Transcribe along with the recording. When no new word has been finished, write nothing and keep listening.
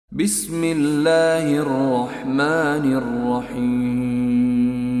بسم الله الرحمن الرحيم.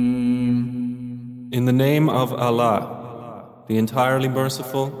 In the name of Allah, the entirely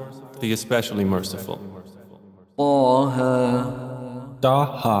merciful, the especially merciful. طه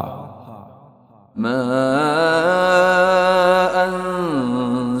Taha. ما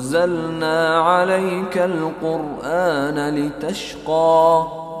أنزلنا عليك القرآن لتشقى.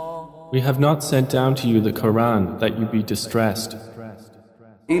 We have not sent down to you the Quran that you be distressed,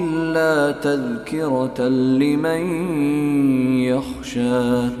 إلا تذكرة لمن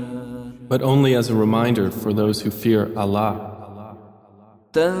يخشى. but only as a reminder for those who fear Allah.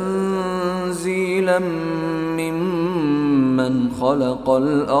 تنزيلا ممن خلق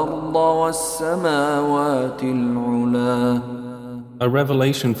الأرض والسماوات العلا. A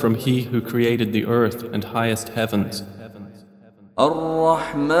revelation from He who created the earth and highest heavens.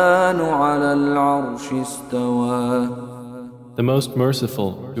 الرحمن على العرش استوى. The most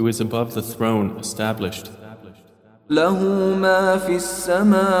merciful, who is above the throne, established. له ما في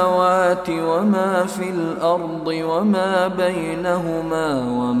السماوات وما في الأرض وما بينهما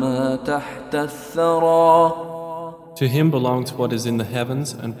وما تحت الثرى. To Him belongs what is in the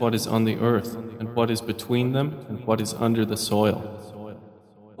heavens and what is on the earth, and what is between them and what is under the soil.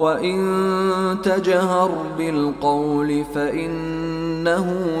 وإن تجهر بالقول فإنه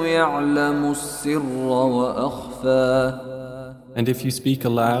يعلم السر وأخفى. And if you speak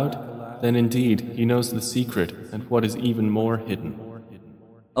aloud, then indeed He knows the secret and what is even more hidden.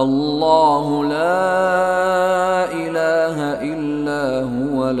 الله لا إله إلا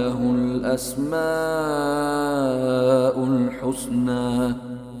هو له الأسماء الحسنى.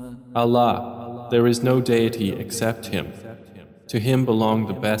 Allah, there is no deity except Him. To Him belong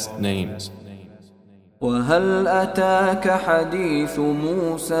the best names. وهل أتاك حديث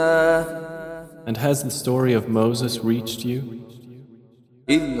موسى. And has the story of Moses reached you?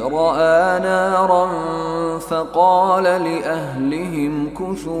 إذ رأى نارا فقال لأهلهم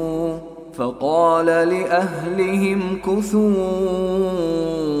كثوا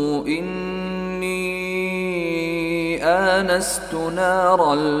إني آنست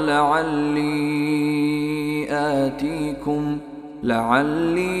نارا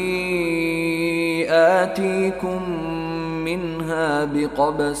لعلي آتيكم منها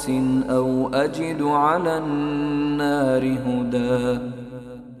بقبس أو أجد على النار هدى.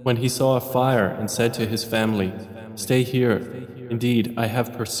 When he saw a fire and said to his family, "Stay here. Indeed, I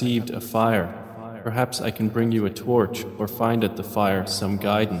have perceived a fire. Perhaps I can bring you a torch or find at the fire some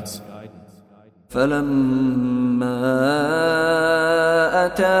guidance." فلما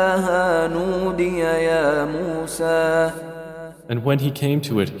أتاها نودي يا موسى. And when he came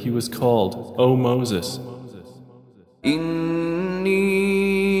to it, he was called, "O Moses, إني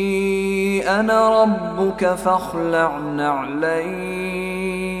أنا ربك فاخلع نعليك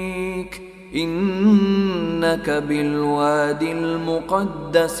إنك بالوادي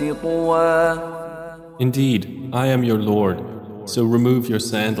المقدس طوى. Indeed, I am your Lord, so remove your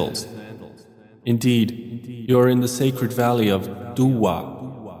sandals. Indeed, you are in the sacred valley of Duwa.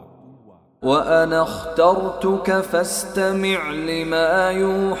 وأنا اخترتك فاستمع لما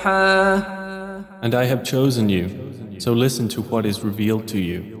يوحى. And I have chosen you, so listen to what is revealed to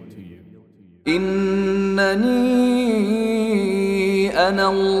you. إنني أنا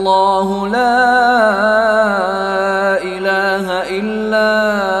الله لا إله إلا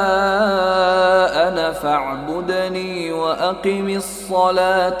أنا فاعبدني وأقم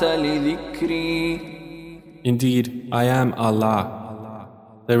الصلاة لذكري. Indeed, I am Allah.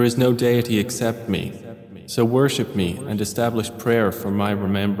 There is no deity except me, so worship me and establish prayer for my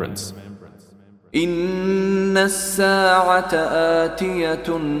remembrance. إن الساعة آتية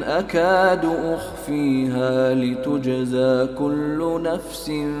أكاد أخفيها لتجزى كل نفس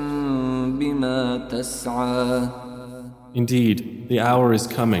بما تسعى. Indeed, the hour is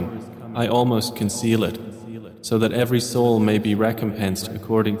coming. I almost conceal it, so that every soul may be recompensed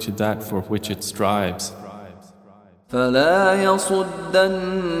according to that for which it strives. فلا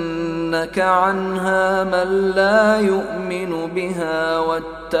يصدنك عنها من لا يؤمن بها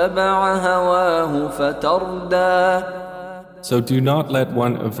واتبع هواه فتردى. So do not let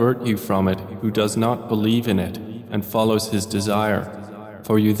one avert you from it who does not believe in it and follows his desire,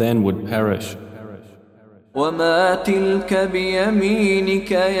 for you then would perish. وما تلك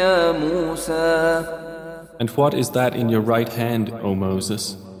بيمينك يا موسى. And what is that in your right hand, O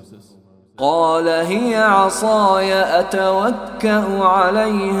Moses? قال هي عصاي أتوكأ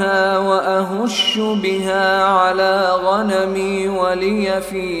عليها وأهش بها على غنمي ولي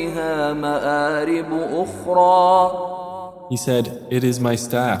فيها مآرب أخرى. He said, "It is my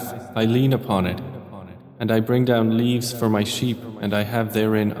staff, I lean upon it, And I bring down leaves for my sheep, and I have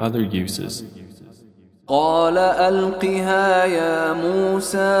therein other uses. قال ألقها يا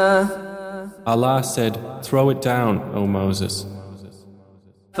موسى Allah said, throw it down, O Moses.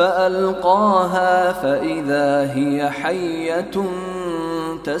 فألقاها فإذا هي حية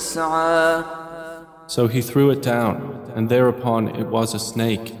تسعى So he threw it down, and thereupon it was a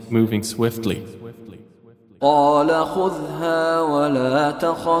snake moving swiftly. قال خذها ولا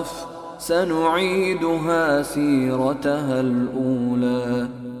تخف سنعيدها سيرتها الأولى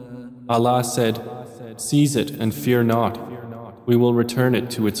Allah said, seize it and fear not. We will return it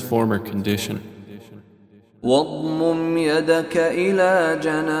to its former condition. واضمم يدك إلى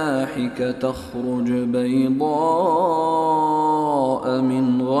جناحك تخرج بيضاء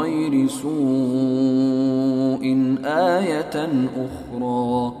من غير سوء آية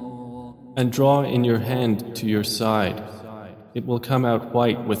أخرى And draw in your hand to your side. It will come out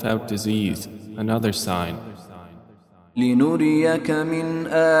white without disease, another sign. لنريك من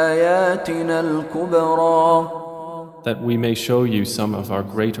آياتنا الكبرى That we may show you some of our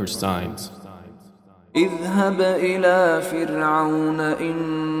greater signs. اذهب إلى فرعون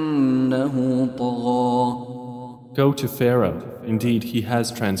إنه طغى Go to Pharaoh, indeed he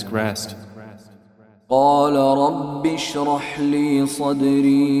has transgressed. قال رب اشرح لي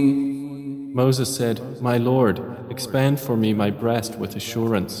صدري Moses said, my Lord, expand for me my breast with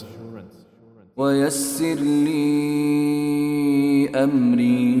assurance. ويسر لي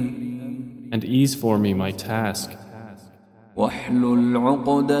أمري And ease for me my task. واحلل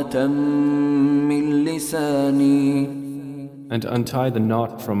عقدة من لساني And untie the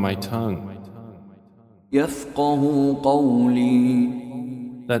knot from my tongue, يفقه قولي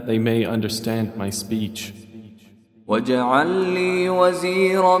that they may understand my speech. واجعل لي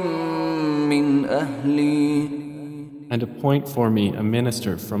وزيرا من أهلي And appoint for me a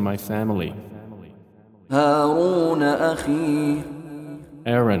minister from my family, هارون أخي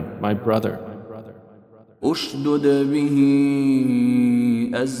Aaron, my brother. أشدد به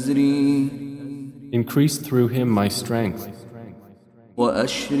أزري Increase through him my strength,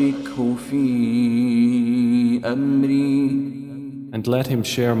 وأشركه في أمري and let him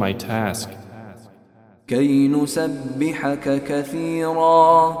share my task, كي نسبحك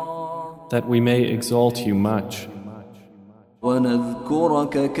كثيرا that we may exalt you much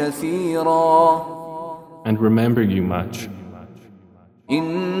ونذكرك كثيرا and remember you much.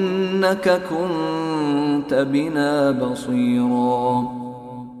 إنك كنت بنا بصيرا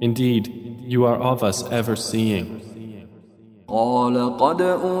Indeed, you are of us ever seeing. قال قد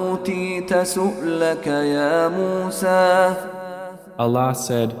أوتيت سؤلك يا موسى Allah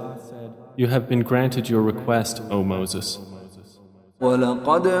said, you have been granted your request, O Moses.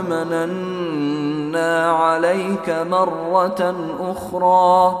 ولقد مننا عليك مرة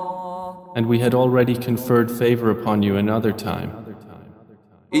أخرى And we had already conferred favor upon you another time,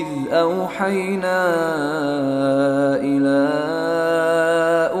 إذ أوحينا إلى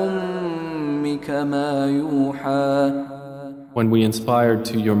أمك ما يوحى when we inspired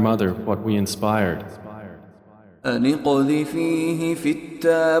to your mother what we inspired. أن اقذفيه في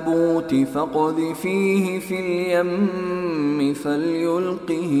التابوت فاقذفيه في اليم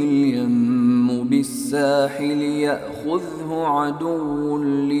فليلقه اليم بالساحل يأخذه عدو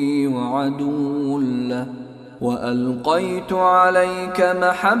لي وعدو له وألقيت عليك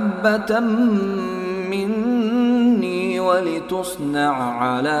محبة مني ولتصنع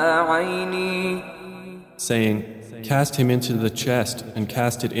على عيني Saying, cast him into the chest and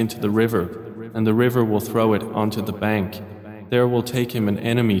cast it into the river, and the river will throw it onto the bank. There will take him an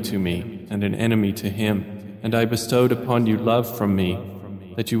enemy to me and an enemy to him. And I bestowed upon you love from me,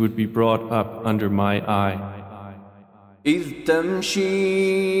 that you would be brought up under my eye. إذ تمشي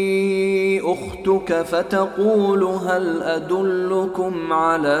أختك فتقول هل أدلكم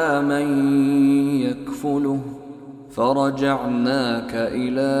على من يكفله فرجعناك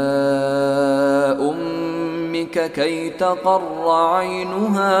إلى أمك كي تقر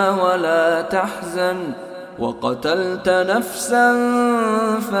عينها ولا تحزن وقتلت نفسا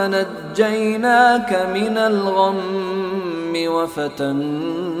فنجيناك من الغم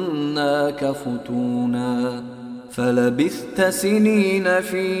وفتناك فتونا فلبثت سنين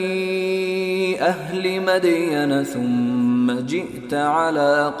في أهل مدين ثم جئت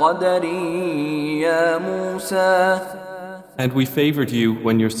على قدر يا موسى. And we favored you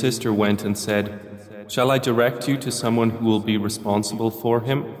when your sister went and said, shall I direct you to someone who will be responsible for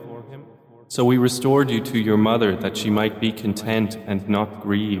him? So we restored you to your mother that she might be content and not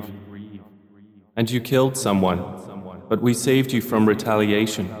grieve. And you killed someone, but we saved you from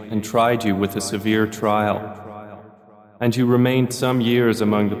retaliation and tried you with a severe trial. And you remained some years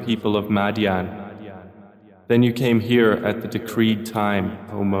among the people of Madian. Then you came here at the decreed time,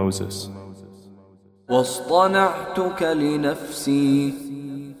 O Moses. واصطنعتك لنفسي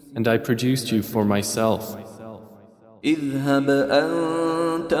And I produced you for myself. اذهب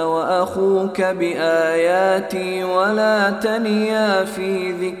أنت وأخوك بآياتي ولا تنيا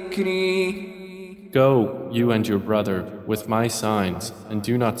في ذكري. Go, you and your brother, with my signs, and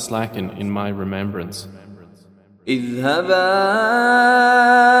do not slacken in my remembrance. اذهبا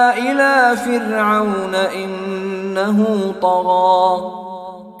إلى فرعون إنه طغى.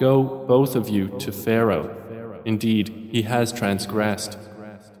 Go, both of you, to Pharaoh. Indeed, he has transgressed.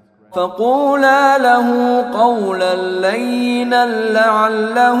 فقولا له قولا لينا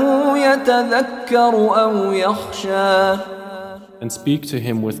لعله يتذكر أو يخشى. And speak to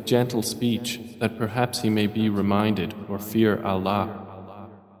him with gentle speech, that perhaps he may be reminded or fear Allah.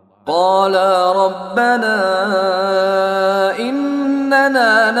 قالا ربنا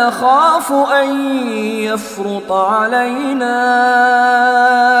إننا نخاف أن يفرط علينا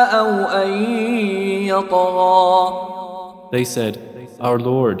أو أن يطغى. They said, Our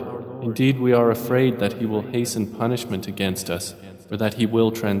Lord, indeed we are afraid that he will hasten punishment against us, or that he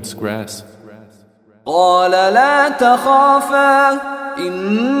will transgress. قال لا تخافا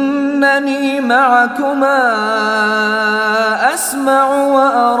إنني معكما أسمع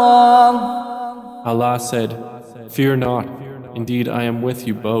وأرى. Allah said, Fear not, indeed I am with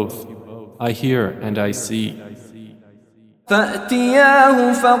you both. I hear and I see.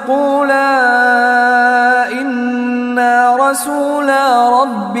 فأتياه فقولا إنا رسولا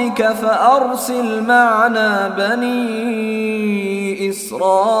ربك فأرسل معنا بني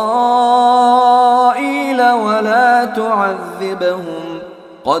إسرائيل ولا تعذبهم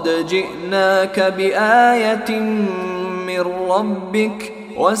قد جئناك بآية من ربك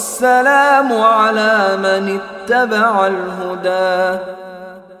والسلام على من اتبع الهدى.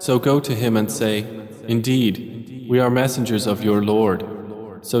 So go to him and say, Indeed, we are messengers of your Lord.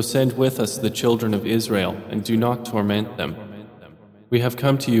 So send with us the children of Israel and do not torment them. We have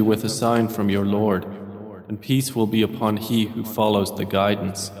come to you with a sign from your Lord, and peace will be upon he who follows the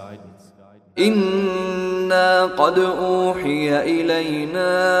guidance. إنا قد أوحي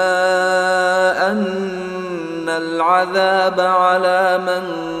إلينا أن العذاب على من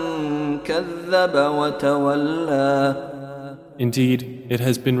كذب وتولى. Indeed, it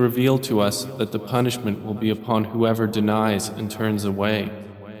has been revealed to us that the punishment will be upon whoever denies and turns away.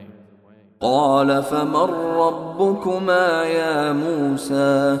 قال فمن ربكما يا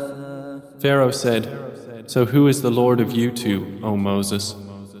موسى. Pharaoh said, So who is the Lord of you two, O Moses?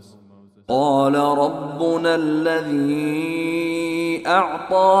 قال ربنا الذي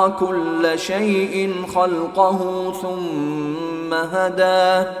أعطى كل شيء خلقه ثم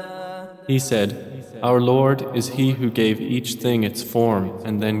هدى. He said, Our Lord is he who gave each thing its form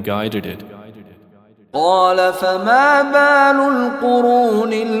and then guided it. قال فما بال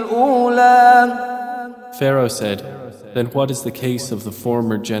القرون الأولى. Pharaoh said, Then what is the case of the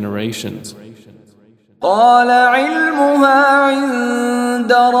former generations? قال علمها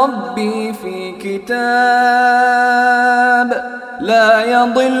عند ربي في كتاب لا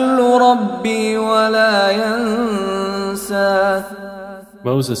يضل ربي ولا ينسى.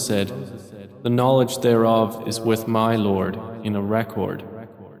 Moses said, The knowledge thereof is with my Lord in a record.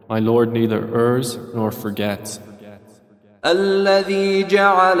 My Lord neither errs nor forgets. الذي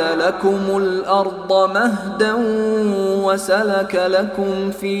جعل لكم الأرض مهدا وسلك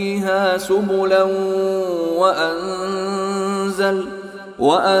لكم فيها سبلا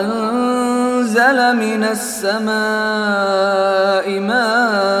وأنزل من السماء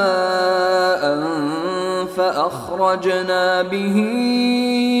ماء فأخرجنا به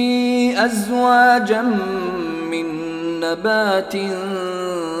أزواجا من نبات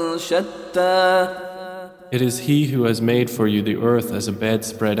شتى. It is He who has made for you the earth as a bed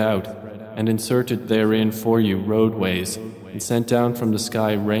spread out, and inserted therein for you roadways, and sent down from the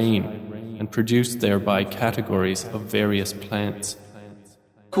sky rain, and produced thereby categories of various plants.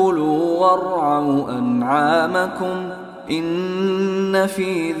 كلوا وارعوا أنعامكم إن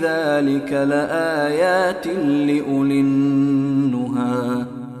في ذلك لآيات لأولي النهى.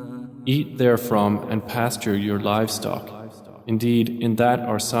 Eat therefrom and pasture your livestock. Indeed, in that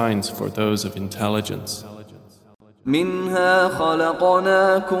are signs for those of intelligence. منها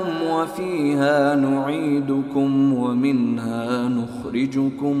خلقناكم وفيها نعيدكم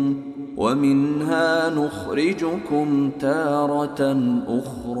ومنها نخرجكم تارة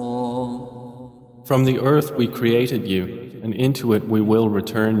أخرى. From the earth we created you, and into it we will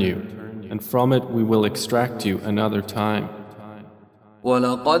return you, and from it we will extract you another time.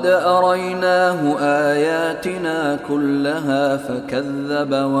 ولقد أريناه آياتنا كلها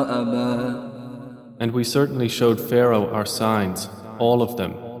فكذب وأبى. And we certainly showed Pharaoh our signs, all of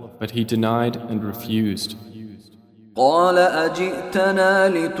them, but he denied and refused. قال أجئتنا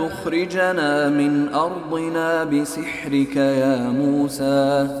لتخرجنا من أرضنا بسحرك يا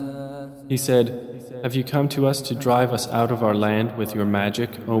موسى. He said, have you come to us to drive us out of our land with your magic,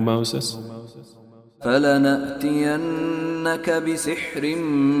 O Moses? فلنأتينك بسحر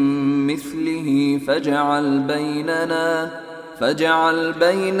مثله فاجعل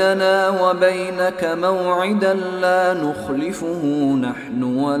بيننا وبينك موعدا لا نخلفه نحن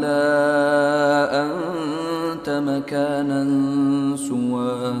ولا أنت مكانا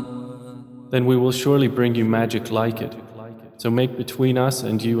سوى. Then we will surely bring you magic like it. So make between us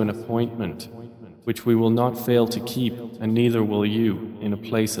and you an appointment, which we will not fail to keep, and neither will you, in a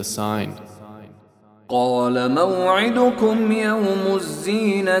place assigned. قال موعدكم يوم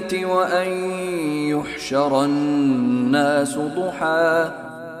الزينة وأن يحشر الناس ضحى.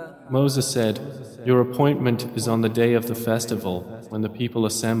 Moses said, your appointment is on the day of the festival, when the people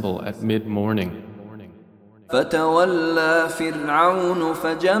assemble at mid-morning. فتولى فرعون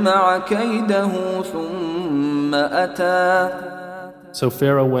فجمع كيده ثم أتى. So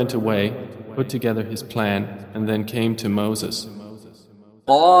Pharaoh went away, put together his plan, and then came to Moses.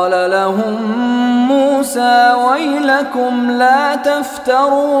 قال لهم موسى ويلكم لا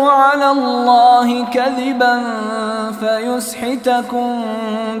تفتروا على الله كذبا فيسحتكم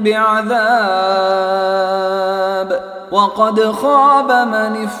بعذاب وقد خاب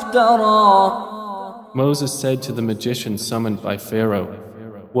من افترى. Moses said to the magician summoned by Pharaoh,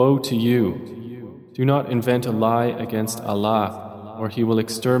 woe to you! Do not invent a lie against Allah, or He will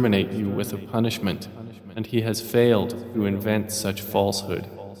exterminate you with a punishment, and he has failed who invents such falsehood.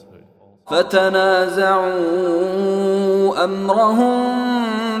 فتنازعوا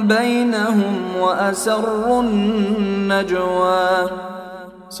أمرهم بينهم وأسروا النجوى.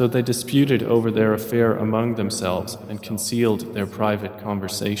 So they disputed over their affair among themselves and concealed their private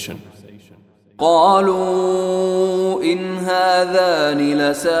conversation. قالوا إن هذان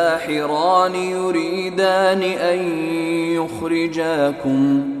لساحران يريدان أن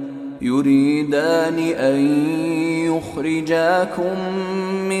يخرجاكم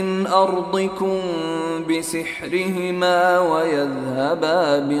من أرضكم بسحرهما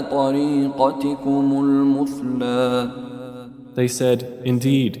ويذهبا بطريقتكم المثلى. They said,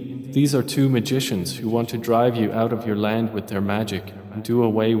 indeed, these are two magicians who want to drive you out of your land with their magic and do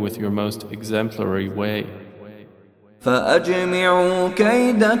away with your most exemplary way. فأجمعوا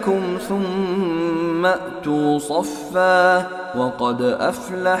كيدكم ثم أتوا صفا وقد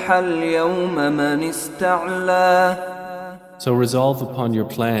أفلح اليوم من استعلى. So resolve upon your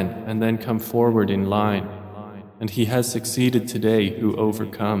plan and then come forward in line, and he has succeeded today who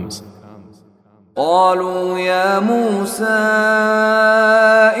overcomes. قالوا يا موسى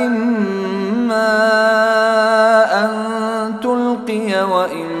إما أن تلقي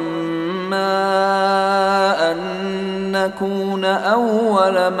وإما أن نكون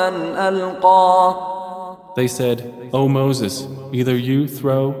أول من ألقى. They said, O Moses, either you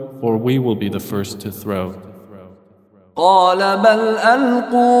throw or we will be the first to throw. قال بل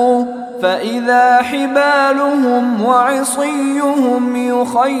ألقوا فإذا حبالهم وعصيهم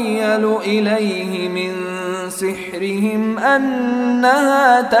يخيل إليه من سحرهم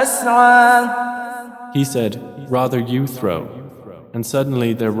أنها تسعى. He said, rather you throw. And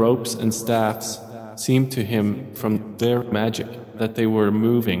suddenly their ropes and staffs seemed to him from their magic that they were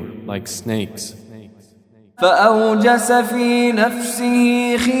moving like snakes. فأوجس في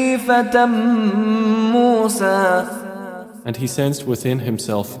نفسه خيفة موسى. And he sensed within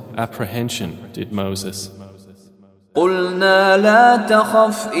himself apprehension, did Moses. قلنا لا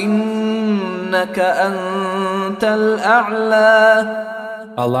تخف إنك أنت الأعلى.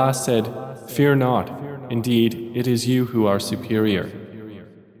 Allah said, fear not, indeed it is you who are superior.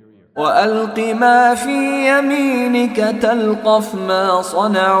 وألق ما في يمينك تلقف ما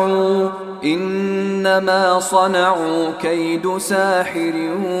صنعوا إنما صنعوا كيد ساحر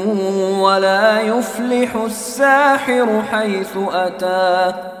ولا يفلح الساحر حيث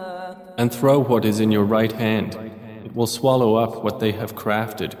أتى. And throw what is in your right hand. It will swallow up what they have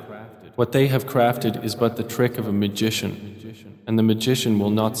crafted. What they have crafted is but the trick of a magician, and the magician will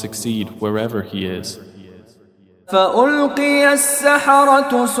not succeed wherever he is. فألقي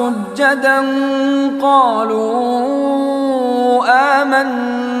السحرة سجدا قالوا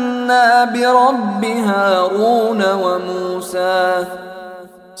آمنا برب هارون وموسى.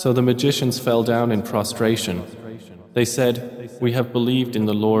 So the magicians fell down in prostration. They said, we have believed in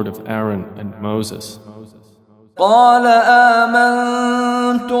the Lord of Aaron and Moses. قال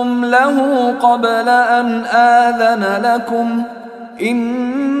آمنتم له قبل أن آذن لكم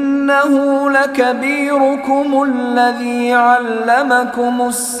إني إنه لكبيركم الذي علمكم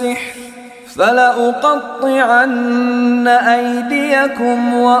السحر فلأقطعن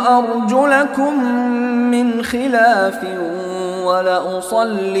أيديكم وأرجلكم من خلاف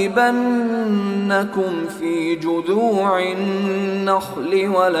ولأصلبنكم في جذوع النخل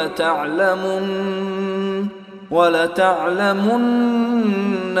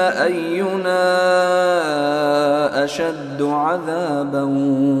ولتعلمن أينا أشد عذابا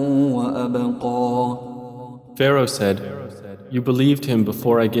وأبقى. Pharaoh said, "You believed him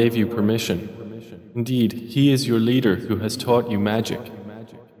before I gave you permission. Indeed, he is your leader who has taught you magic.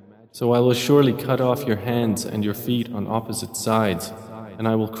 So I will surely cut off your hands and your feet on opposite sides, and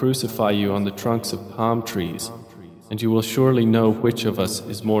I will crucify you on the trunks of palm trees, and you will surely know which of us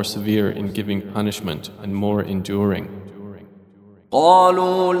is more severe in giving punishment and more enduring."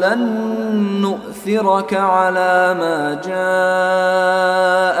 قالوا لن نؤثرك على ما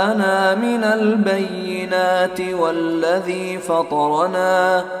جاءنا من البينات والذي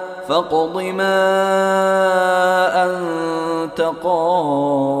فطرنا فاقض ما أنت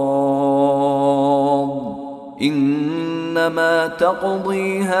قاض إنما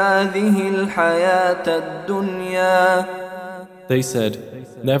تقضي هذه الحياة الدنيا. They said,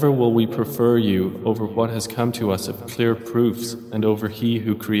 "Never will we prefer you over what has come to us of clear proofs and over He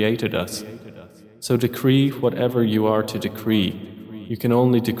who created us. So decree whatever you are to decree. You can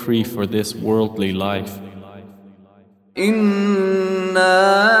only decree for this worldly life." إنا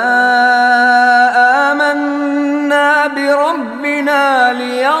آمنا بربنا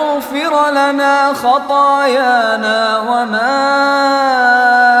ليغفر لنا خطايانا وما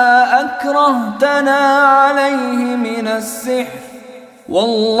أكرهتنا عليه من السحر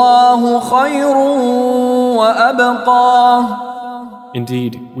والله خير وأبقى.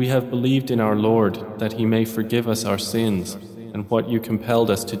 Indeed, we have believed in our Lord that He may forgive us our sins and what you compelled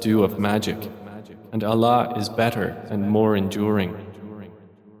us to do of magic, and Allah is better and more enduring.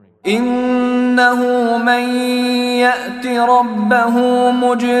 إنه من يأت ربه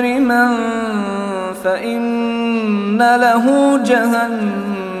مجرما فإن له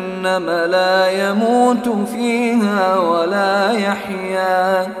جهنم لا يموت فيها ولا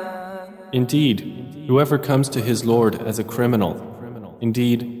يحيا. Indeed, whoever comes to his Lord as a criminal,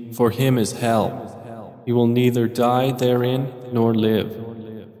 indeed, for him is hell. He will neither die therein nor live.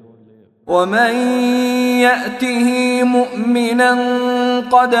 ومن يأته مؤمنا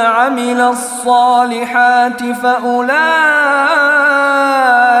قد عمل الصالحات فأولئك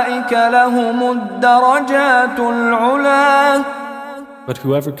لهم الدرجات العلا. But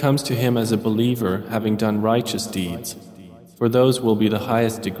whoever comes to him as a believer having done righteous deeds, for those will be the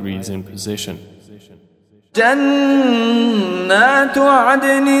highest degrees in position. جنات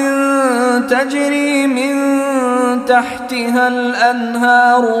عدن تجري من تحتها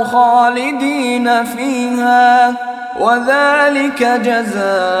الأنهار خالدين فيها وذلك جزاء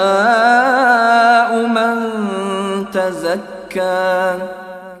من تزكى.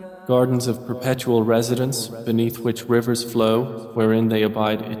 Gardens of perpetual residence beneath which rivers flow, wherein they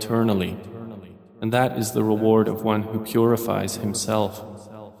abide eternally. And that is the reward of one who purifies himself.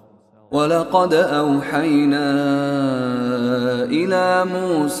 ولقد أوحينا إلى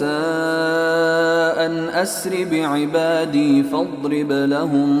موسى أن أسر بعبادي فاضرب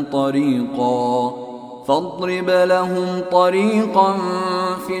لهم طريقا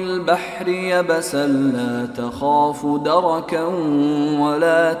في البحر يبسا لا تخاف دركا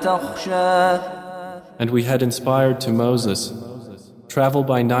ولا تخشى. And we had inspired to Moses, "Travel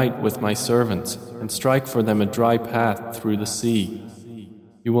by night with my servants and strike for them a dry path through the sea.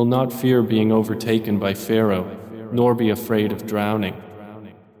 You will not fear being overtaken by Pharaoh, nor be afraid of drowning."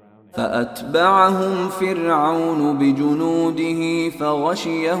 فأتبعهم فرعون بجنوده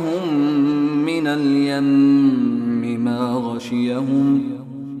فغشيهم من اليم ما غشيهم.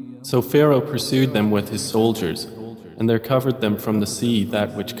 So Pharaoh pursued them with his soldiers, and there covered them from the sea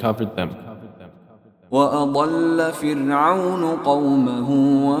that which covered them. وأضل فرعون قومه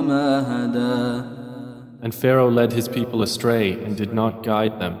وما هدى. And Pharaoh led his people astray and did not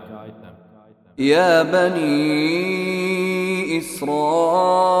guide them. يا بني إسرائيل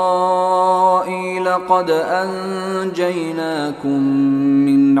قد أنجيناكم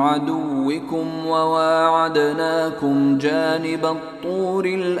من عدوكم وواعدناكم جانب الطور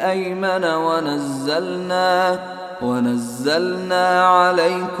الأيمن ونزلنا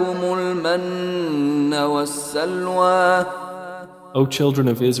عليكم المن والسلوى. O children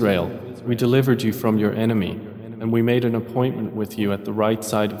of Israel, we delivered you from your enemy, and we made an appointment with you at the right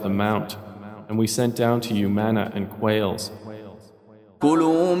side of the mount, and we sent down to you manna and quails.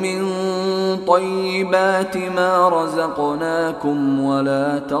 كلوا من طيبات ما رزقناكم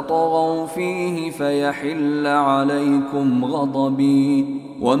ولا تطغوا فيه فيحل عليكم غضبي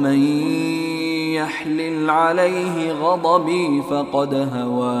ومن يحلل عليه غضبي فقد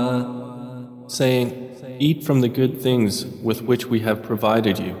هوى. Saying, eat from the good things with which we have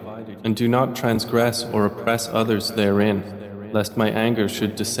provided you, and do not transgress or oppress others therein, lest my anger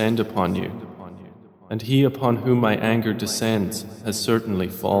should descend upon you. And he upon whom my anger descends has certainly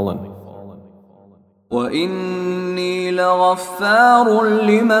fallen. وَإِنِّي لَغَفَّارٌ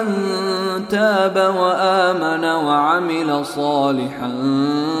لِمَنْ تَابَ وَآمَنَ وَعَمِلَ صَالِحًا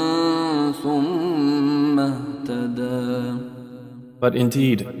ثُمَّ اهْتَدَى. But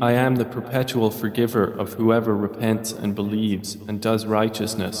indeed, I am the perpetual forgiver of whoever repents and believes and does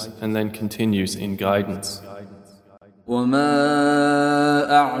righteousness and then continues in guidance. وَمَا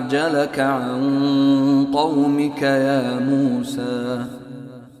أَعْجَلَكَ عَنْ قَوْمِكَ يَا مُوسَى.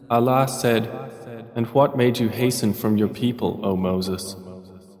 Allah said, and what made you hasten from your people, O Moses?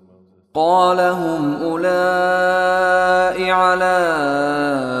 قال هم أولئك على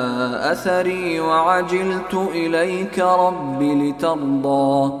أثري وعجلت إليك رب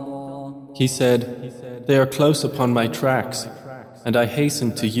لترضى. He said, they are close upon my tracks, and I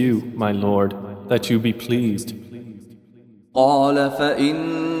hasten to you, my Lord, that you be pleased. قال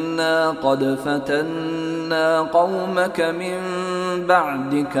فإنا قد فتنا قومك من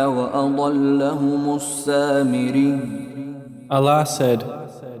بعدك وأضلهم السامري. Allah said,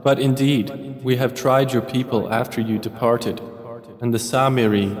 but indeed, we have tried your people after you departed, and the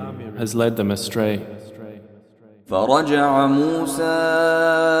Samiri has led them astray. فرجع موسى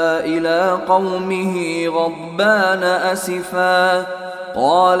إلى قومه غضبان أسفا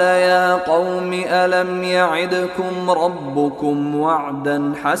قال يا قوم ألم يعدكم ربكم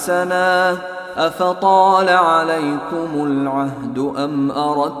وعدا حسنا أفطال عليكم العهد أم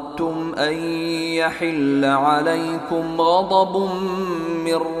أردتم أن يحل عليكم غضب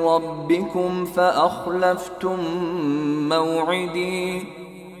من ربكم فأخلفتم موعدي.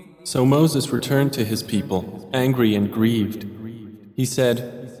 So Moses returned to his people, angry and grieved. He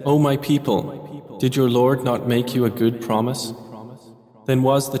said, O my people, did your Lord not make you a good promise? Then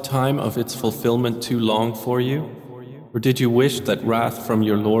was the time of its fulfillment too long for you? Or did you wish that wrath from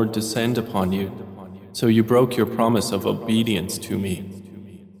your Lord descend upon you? So you broke your promise of obedience to me.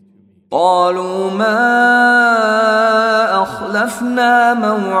 قالوا ما أخلفنا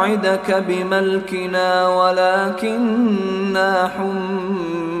موعدك بملكنا ولكننا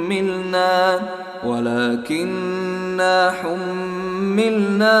حملنا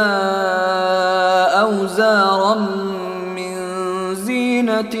أوزارا من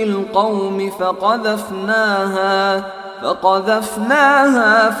زينة القوم فقذفناها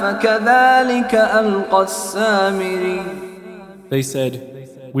فكذلك ألقى السامري. They said,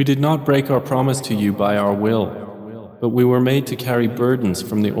 we did not break our promise to you by our will, but we were made to carry burdens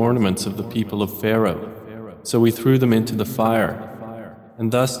from the ornaments of the people of Pharaoh. So we threw them into the fire, and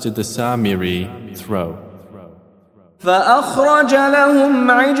thus did the Samiri throw. فأخرج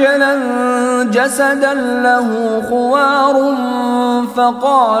لهم عجلا جسدا له خوار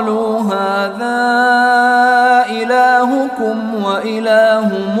فقالوا هذا إلهكم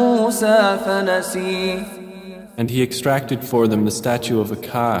وإله موسى فنسي. And he extracted for them the statue of a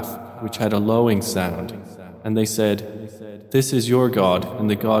calf which had a lowing sound. And they said, this is your God and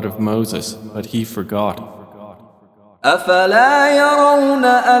the God of Moses, but he forgot. أفلا يرون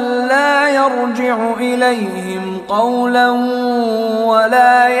ألا يرجع إليهم قولا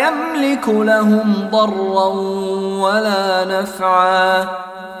ولا يملك لهم ضرا ولا نفعا.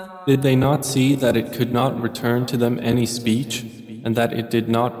 Did they not see that it could not return to them any speech, and that it did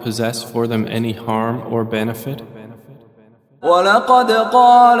not possess for them any harm or benefit? وَلَقَدْ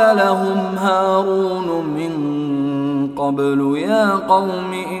قَالَ لَهُمْ هَارُونُ مِنْ قَبْلُ يَا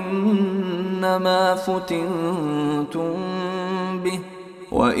قَوْمِ إِنَّمَا فُتِنْتُمْ بِهِ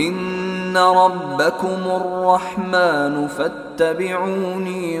وَإِنَّ رَبَّكُمُ الرَّحْمَنُ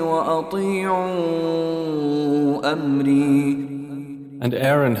فَاتَّبِعُونِي وَأَطِيعُوا أَمْرِي. And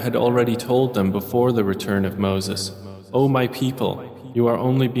Aaron had already told them before the return of Moses, O my people, you are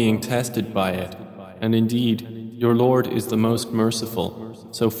only being tested by it, and indeed, your Lord is the most merciful,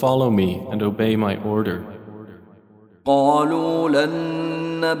 so follow me and obey my order. قالوا لن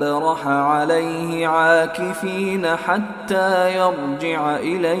نبرح عليه عاكفين حتى يرجع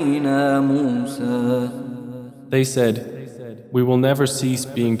إلينا موسى. They said, we will never cease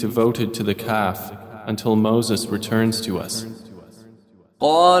being devoted to the calf until Moses returns to us.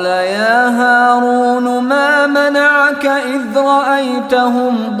 قال يا هارون ما منعك إذ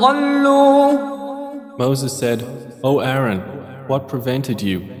رأيتهم ضلوا. Moses said, O Aaron, What prevented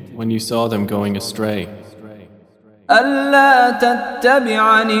you when you saw them going astray? ألا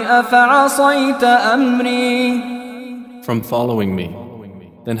تتبعني أفعصيت أمري From following me,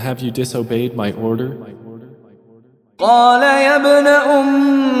 then have you disobeyed my order? قال يا ابن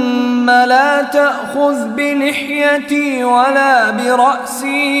أم لا تأخذ بلحيتي ولا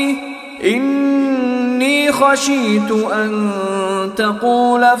برأسي إني خشيت أن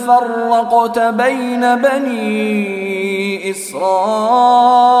تقول فرقت بين بني إسرائيل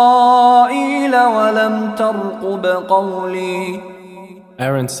ولم ترقب قولي.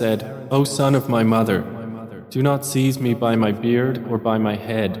 Aaron said, O son of my mother, do not seize me by my beard or by my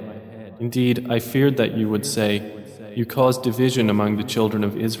head. Indeed, I feared that you would say, you caused division among the children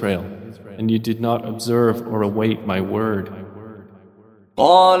of Israel, and you did not observe or await my word.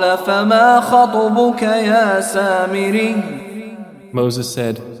 قال فما خطبك يا سامري. Moses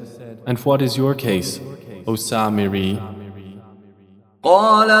said, and what is your case, O Samiri?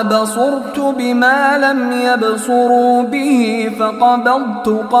 قال بصرت بما لم يبصروا به فقبضت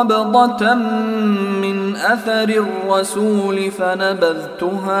قبضة من أثر الرسول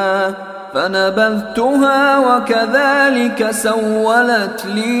فنبذتها وكذلك سولت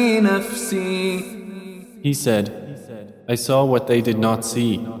لي نفسي. He said, I saw what they did not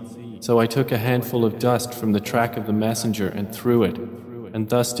see, so I took a handful of dust from the track of the messenger and threw it, and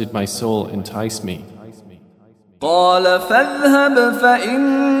thus did my soul entice me. قال فاذهب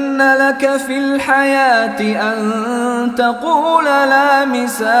فإن لك في الحياة أن تقول لا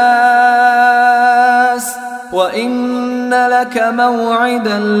مساس وإن لك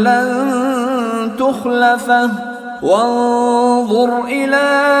موعدا لن تخلفه وانظر إلى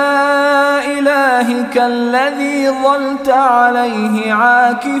إلهك الذي ظلت عليه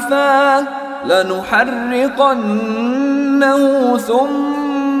عاكفا لنحرقنه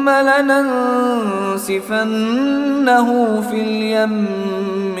ثم لننسفنه في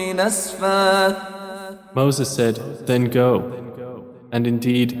اليم نسفا. Moses said, then go. And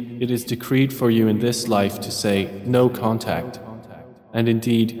indeed, it is decreed for you in this life to say, no contact. And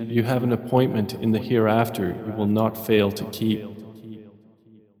indeed, you have an appointment in the hereafter you will not fail to keep.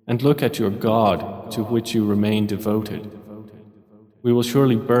 And look at your God, to which you remain devoted. We will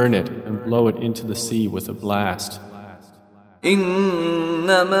surely burn it and blow it into the sea with a blast.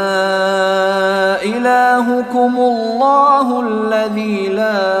 إنما إلهكم الله الذي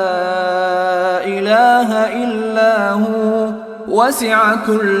لا إله إلا هو وسع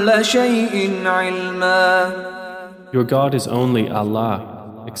كل شيء علما. Your God is only Allah,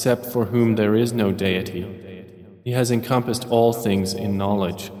 except for whom there is no deity. He has encompassed all things in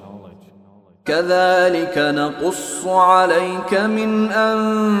knowledge. كذلك نقص عليك من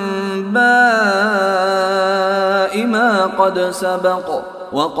أنباء ما قد سبق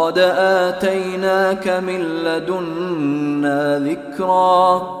وقد آتيناك من لدنا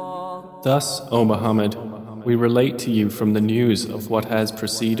ذكرا. Thus, O Muhammad, we relate to you from the news of what has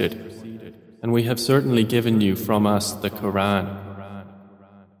preceded, and we have certainly given you from us the Quran.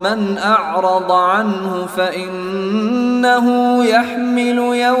 من أعرض عنه فإنه يحمل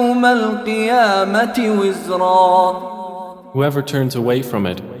يوم القيامة وزرا. Whoever turns away from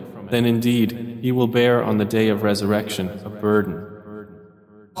it, then indeed he will bear on the day of resurrection a burden.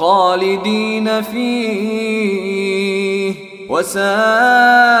 خالدين فيه وساء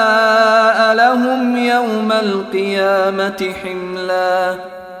لهم يوم القيامة حملا.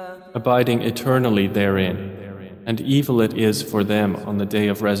 Abiding eternally therein, and evil it is for them on the day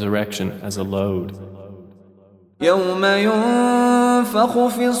of resurrection as a load. يوم ينفخ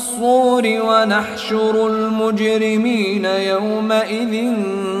في الصور ونحشر المجرمين يومئذ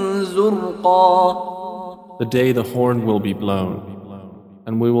زرقا. The day the horn will be blown,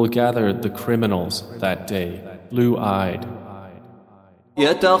 and we will gather the criminals that day, blue-eyed.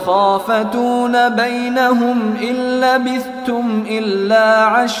 يتخافتون بينهم إن لبثتم إلا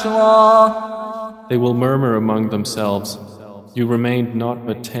عشرا. They will murmur among themselves, you remained not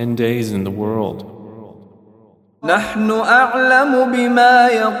but 10 days in the world. نحن أعلم بما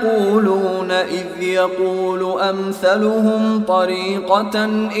يقولون إذ يقول أمثلهم طريقة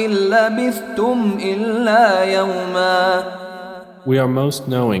إن لبثتم إلا يوما. We are most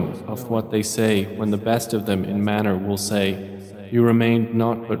knowing of what they say when the best of them in manner will say, you remained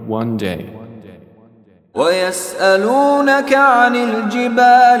not but 1 day. ويسألونك عن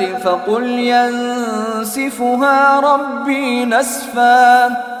الجبال فقل ينسفها ربي نسفا.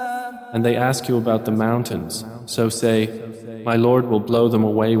 And they ask you about the mountains, so say, my Lord will blow them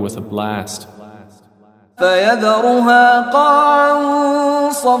away with a blast. فيذرها قاعا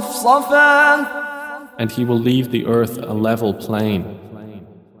صفصفا. And he will leave the earth a level plain.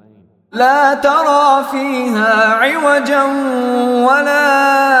 لا ترى فيها عوجا ولا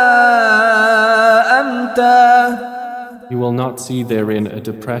أمتا. You will not see therein a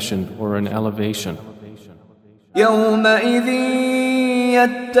depression or an elevation. يومئذ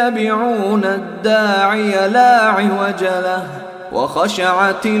يتبعون الداعي لا عوج له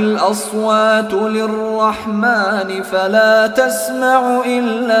وخشعت الأصوات للرحمن فلا تسمع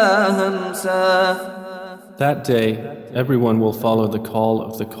إلا همسا. That day, everyone will follow the call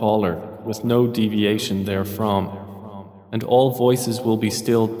of the caller with no deviation therefrom, and all voices will be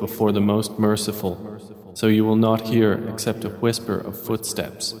stilled before the Most Merciful, so you will not hear except a whisper of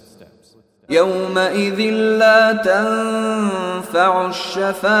footsteps. يومئذ لا تنفع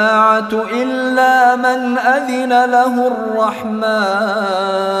الشفاعة إلا من أذن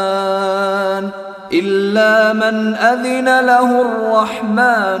له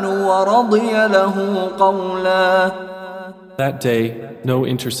الرحمن ورضي له قولا. That day, no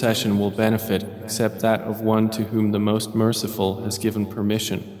intercession will benefit except that of one to whom the Most Merciful has given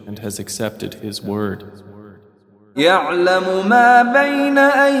permission and has accepted his word. يعلم ما بين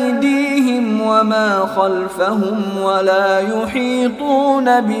أيديهم وما خلفهم ولا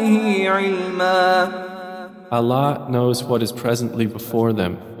يحيطون به علما. Allah knows what is presently before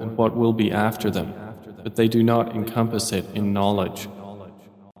them and what will be after them, but they do not encompass it in knowledge.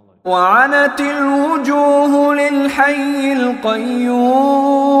 وعنت الوجوه للحي القيوم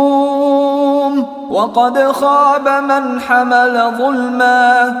وقد خاب من حمل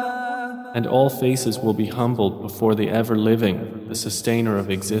ظلما. And all faces will be humbled before the ever-living, the sustainer of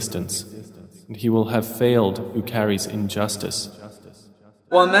existence, and he will have failed who carries injustice.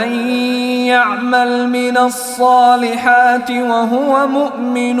 ومن يعمل من الصالحات وهو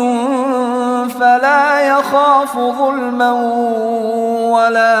مؤمن فلا يخاف ظلما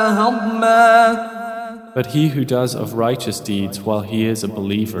ولا هضما. But he who does of righteous deeds while he is a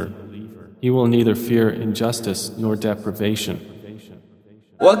believer, he will neither fear injustice nor deprivation.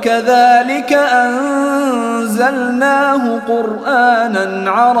 وكذلك أنزلناه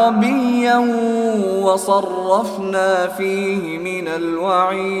قرآنا عربيا وصرفنا فيه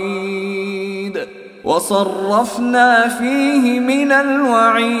من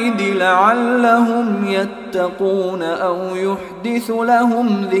الوعيد لعلهم يتقون أو يحدث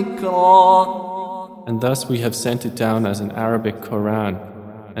لهم ذكرا. And thus we have sent it down as an Arabic Quran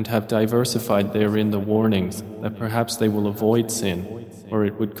and have diversified therein the warnings that perhaps they will avoid sin or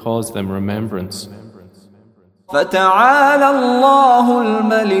it would cause them remembrance. فتعالى الله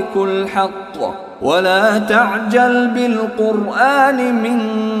الملك الحق ولا تعجل بالقرآن من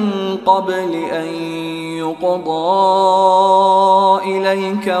قبل أن يقضى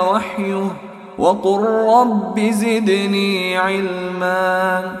إليك وحيه وقل رب زدني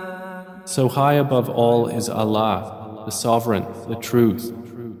علما. So high above all is Allah, the Sovereign, the Truth.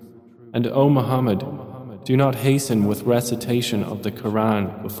 And O Muhammad, do not hasten with recitation of the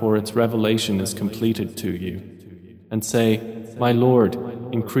Quran before its revelation is completed to you. And say, My Lord,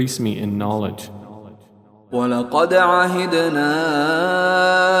 increase me in knowledge. وَلَقَدْ عَهِدْنَا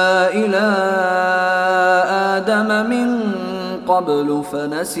إِلَىٰ آدَمَ مِن قَبْلُ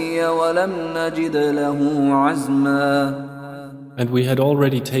فَنَسِيَ وَلَمْ نَجِدْ لَهُ عَزْمًا. And we had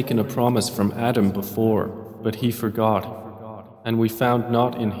already taken a promise from Adam before, but he forgot, and we found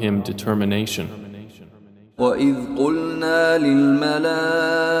not in him determination. وَإِذْ قُلْنَا لِلْمَلَائِكَةِ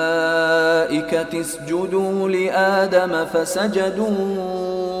اسْجُدُوا لِآدَمَ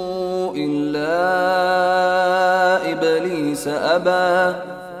فَسَجَدُوا إِلَّا إِبْلِيسَ أَبَى.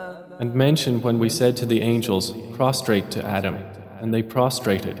 And mention when we said to the angels, Prostrate to Adam, and they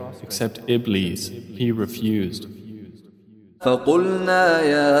prostrated, except Iblis, he refused. فَقُلْنَا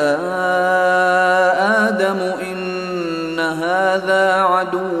يَا آدَمُ إِنَّ هَذَا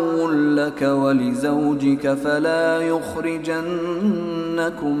عَدُوٌّ لَكَ وَلِزَوْجِكَ فَلَا يُخْرِجَنَّكُمَا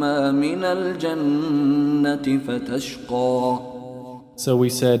مِنَ الْجَنَّةِ فَتَشْقَى. So we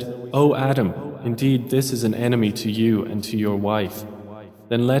said, O Adam, indeed this is an enemy to you and to your wife.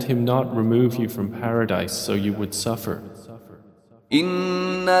 Then let him not remove you from paradise so you would suffer.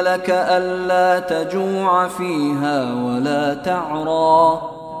 إِنَّ لَكَ أَلَّا تَجُوعَ فِيهَا وَلَا تَعْرَى.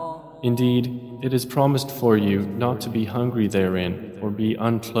 Indeed, it is promised for you not to be hungry therein or be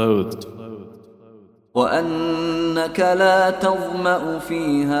unclothed. وَأَنَّكَ لَا تَظْمَأُ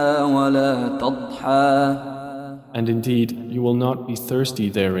فِيهَا وَلَا تَضْحَى. And indeed, you will not be thirsty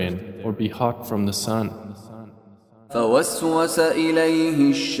therein or be hot from the sun. فوسوس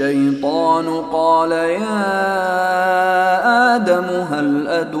إليه الشيطان قال يا آدم هل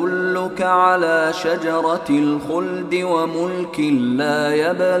أدلك على شجرة الخلد وملك لا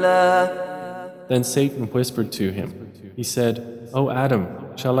يبلى. Then Satan whispered to him. He said, O Adam,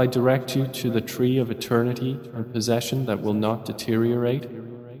 shall I direct you to the tree of eternity and possession that will not deteriorate?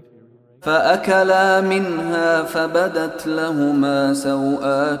 فأكلا منها فبدت لهما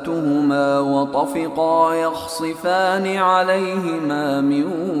سوآتهما وطفقا يخصفان عليهما من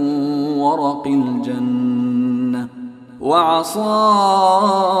ورق الجنة وعصى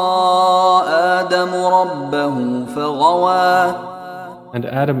آدم ربه فغوى. And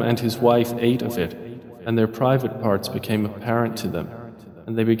Adam and his wife ate of it, and their private parts became apparent to them,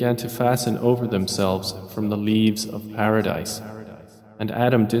 and they began to fasten over themselves from the leaves of paradise. And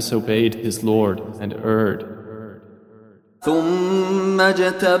Adam disobeyed his Lord and erred. ثم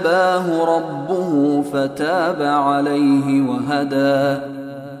اجتباه ربه فتاب عليه وهدى.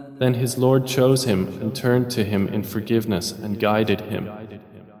 Then his Lord chose him and turned to him in forgiveness and guided him.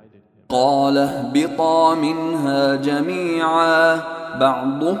 قال اهبطا منها جميعا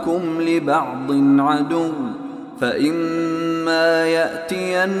بعضكم لبعض عدو فإما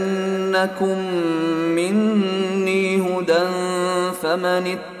يأتينكم مني هدى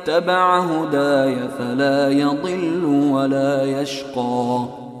فمن اتبع هداي فلا يضل ولا يشقى.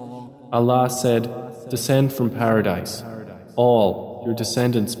 Allah said, "Descend from paradise, all your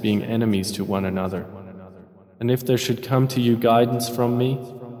descendants being enemies to one another. And if there should come to you guidance from me,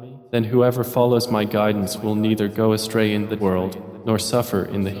 then whoever follows my guidance will neither go astray in the world nor suffer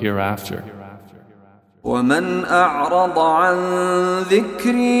in the hereafter. ومن أعرض عن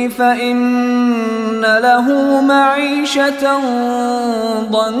ذكري فإن له معيشة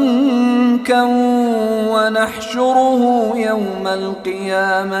ضنكا ونحشره يوم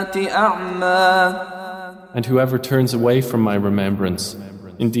القيامة أعمى. And whoever turns away from my remembrance,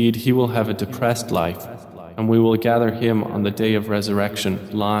 indeed he will have a depressed life, and we will gather him on the day of resurrection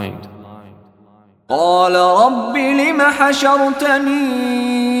blind. قال رب لم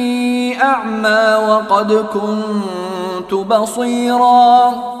حشرتني أعمى وقد كنت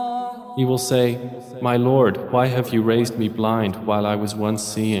بصيرا. He will say, "My Lord, why have you raised me blind while I was once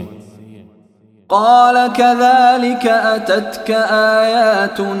seeing?" قال كذلك أتتك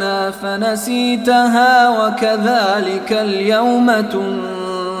آياتنا فنسيتها وكذلك اليوم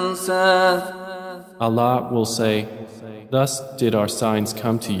تنسى. Allah will say, "Thus did our signs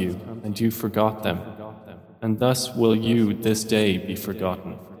come to you, and you forgot them, and thus will you this day be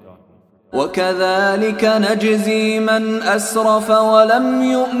forgotten." وكذلك نجزي من أسرف ولم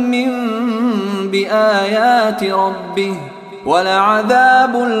يؤمن بآيات ربه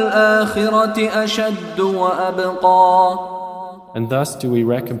ولعذاب الآخرة أشد وأبقى. And thus do we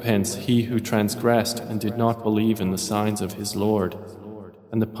recompense he who transgressed and did not believe in the signs of his Lord,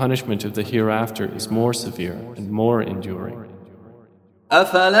 and the punishment of the hereafter is more severe and more enduring.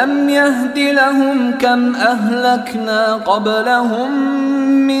 أفلم يهد لهم كم أهلكنا قبلهم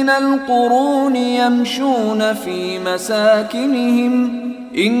من القرون يمشون في مساكنهم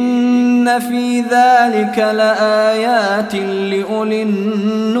إن في ذلك لآيات لأولي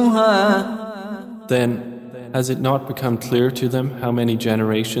النهى. Then, has it not become clear to them how many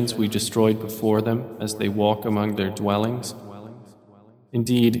generations we destroyed before them as they walk among their dwellings?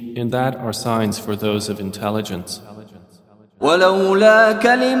 Indeed, in that are signs for those of intelligence. ولولا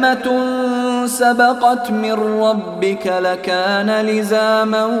كلمة سبقت من ربك لكان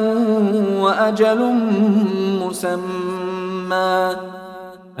لزاما وأجل مسمى.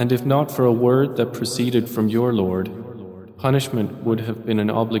 And if not for a word that proceeded from your Lord, punishment would have been an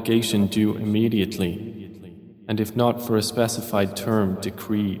obligation due immediately, and if not for a specified term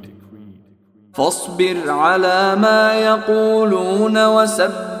decreed. فاصبر على ما يقولون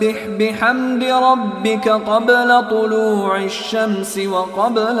وسبح بحمد ربك قبل طلوع الشمس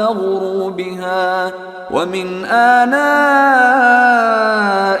وقبل غروبها ومن آناء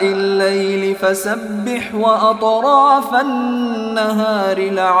الليل فسبح وأطراف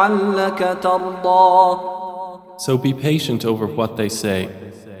النهار لعلك ترضى. So be patient over what they say,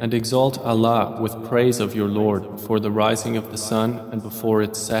 and exalt Allah with praise of your Lord before the rising of the sun and before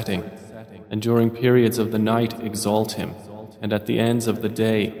its setting. And during periods of the night exalt him, and at the ends of the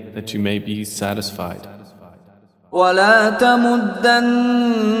day that you may be satisfied. ولا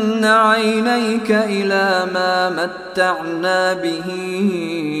تمدن عينيك إلى ما متعنا به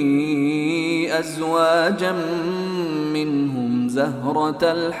أزواجا منهم زهرة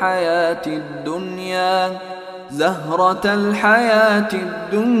الحياة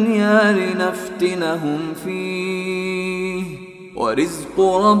الدنيا لنفتنهم فيه وَرِزْقُ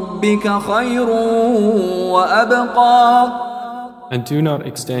رَبِّكَ خَيْرٌ وَأَبْقَى. And do not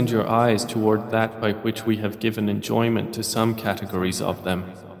extend your eyes toward that by which we have given enjoyment to some categories of them,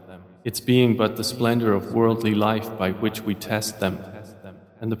 its being but the splendor of worldly life by which we test them,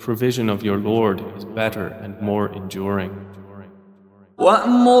 and the provision of your Lord is better and more enduring.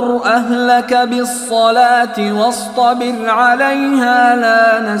 وأمر أهلك بالصلاة واصطبر عليها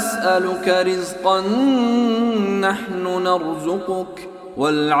لا نسألك رزقا نحن نرزقك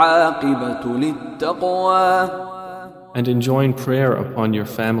والعاقبة للتقوى. And enjoin prayer upon your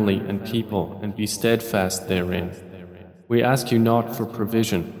family and people and be steadfast therein. We ask you not for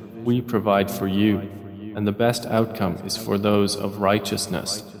provision, we provide for you, and the best outcome is for those of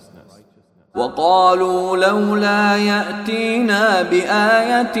righteousness. وقالوا لولا يأتينا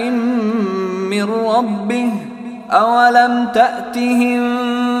بآية من ربه أولم تأتهم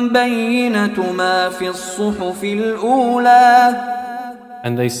بينة ما في الصحف الأولى.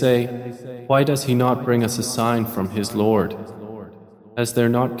 And they say, why does he not bring us a sign from his Lord? Has there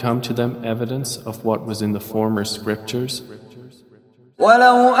not come to them evidence of what was in the former scriptures?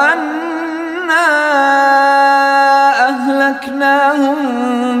 ولو أنا أهلكناهم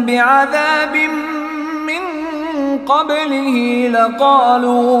بعذاب من قبله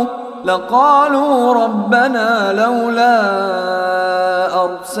لقالوا ربنا لولا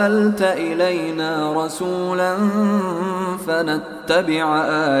أرسلت إلينا رسولا فنتبع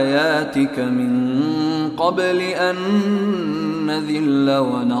آياتك من قبل أن نذل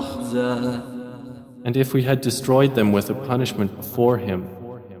ونخزى. And if we had destroyed them with a punishment before him,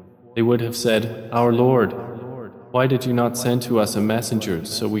 they would have said, Our Lord, why did you not send to us a messenger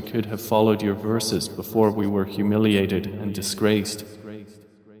so we could have followed your verses before we were humiliated and disgraced?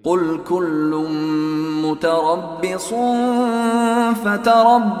 قل كل متربص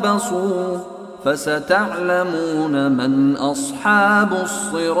فتربصوا فستعلمون من أصحاب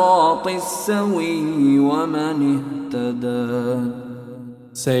الصراط السوي ومن اهتدى.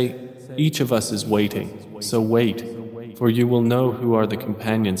 Say, each of us is waiting, so wait, for you will know who are the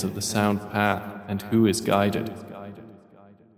companions of the sound path and who is guided.